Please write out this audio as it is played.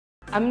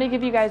I'm going to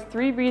give you guys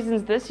 3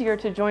 reasons this year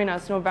to join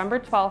us November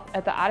 12th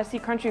at the Odyssey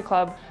Country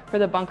Club for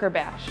the Bunker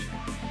Bash.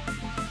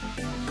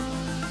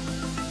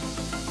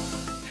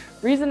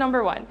 Reason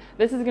number 1,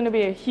 this is going to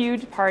be a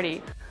huge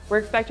party. We're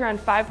expecting around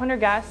 500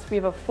 guests. We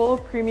have a full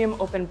premium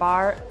open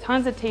bar,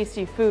 tons of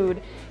tasty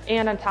food,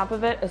 and on top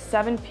of it, a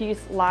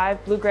 7-piece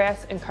live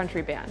bluegrass and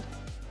country band.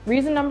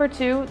 Reason number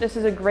 2, this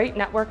is a great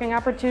networking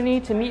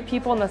opportunity to meet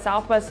people in the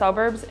southwest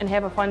suburbs and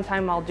have a fun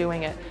time while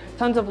doing it.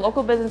 Tons of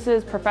local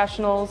businesses,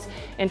 professionals,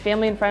 and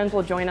family and friends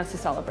will join us to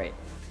celebrate.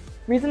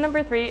 Reason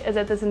number 3 is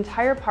that this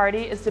entire party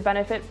is to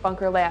benefit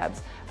Bunker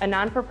Labs, a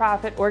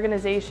non-for-profit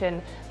organization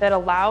that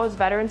allows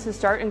veterans to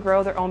start and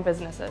grow their own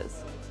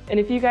businesses. And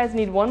if you guys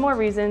need one more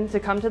reason to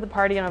come to the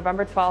party on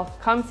November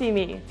 12th, come see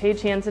me,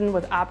 Paige Hansen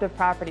with Optive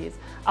Properties.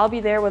 I'll be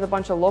there with a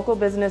bunch of local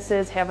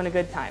businesses having a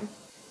good time.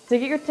 To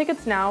get your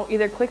tickets now,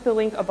 either click the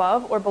link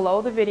above or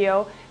below the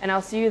video, and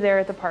I'll see you there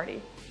at the party.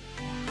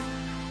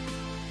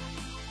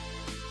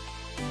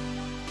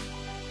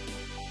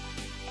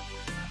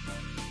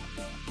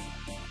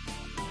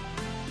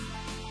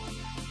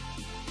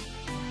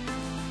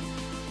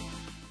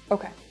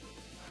 Okay.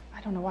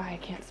 I don't know why I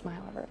can't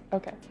smile ever.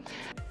 Okay.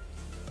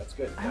 That's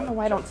good. I don't know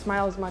why I don't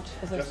smile as much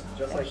as I smile.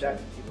 Just like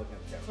that, keep looking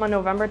at the camera. On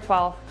November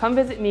 12th, come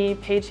visit me,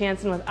 Paige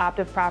Hansen with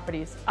Optive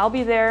Properties. I'll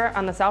be there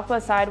on the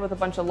southwest side with a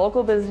bunch of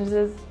local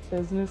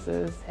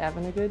businesses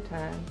having a good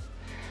time.